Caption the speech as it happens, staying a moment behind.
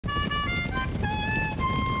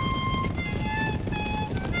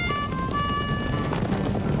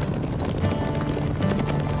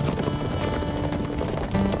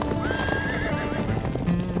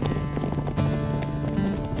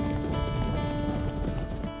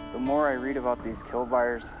more I read about these kill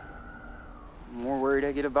buyers, the more worried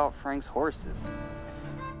I get about Frank's horses.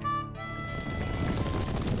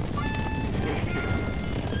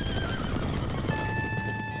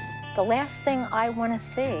 The last thing I want to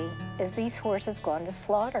see is these horses gone to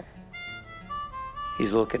slaughter.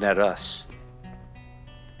 He's looking at us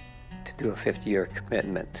to do a 50-year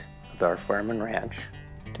commitment with our farm and ranch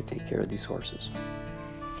to take care of these horses.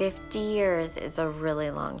 50 years is a really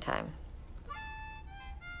long time.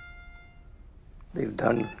 They've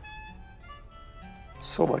done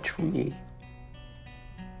so much for me.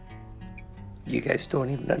 You guys don't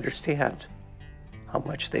even understand how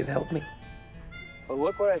much they've helped me. But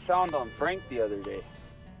look what I found on Frank the other day.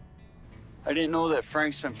 I didn't know that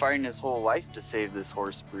Frank's been fighting his whole life to save this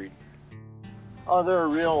horse breed. Oh, they're a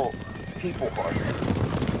real people hog.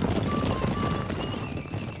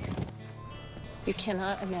 You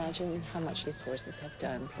cannot imagine how much these horses have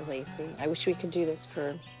done for Lacey. I wish we could do this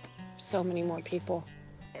for so many more people.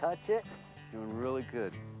 Touch it. Doing really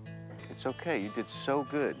good. It's okay, you did so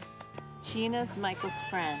good. Gina's Michael's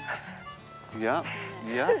friend. Yeah,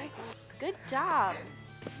 yeah. Good job.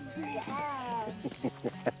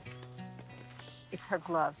 It's her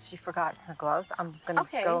gloves. She forgot her gloves. I'm gonna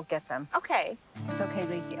go get them. Okay. It's okay,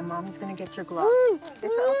 Lacey. And Mommy's gonna get your gloves.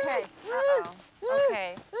 It's okay. Uh-oh.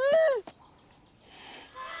 Okay.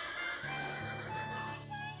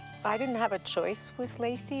 I didn't have a choice with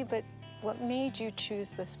Lacey, but what made you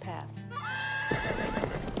choose this path?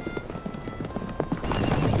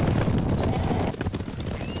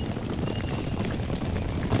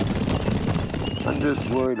 I'm just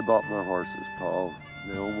worried about my horses, Paul.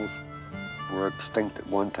 They almost were extinct at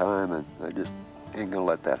one time, and I just ain't gonna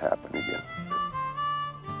let that happen again.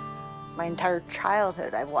 My entire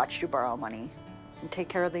childhood, I've watched you borrow money and take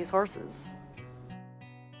care of these horses.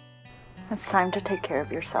 It's time to take care of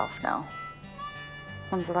yourself now.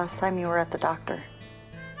 When's the last time you were at the doctor?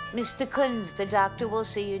 Mr. Kuntz, the doctor will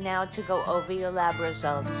see you now to go over your lab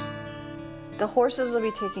results. The horses will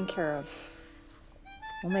be taken care of.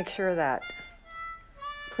 We'll make sure of that.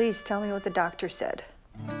 Please tell me what the doctor said.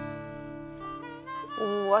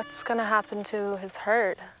 What's gonna happen to his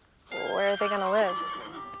herd? Where are they gonna live?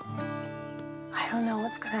 I don't know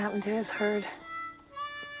what's gonna happen to his herd.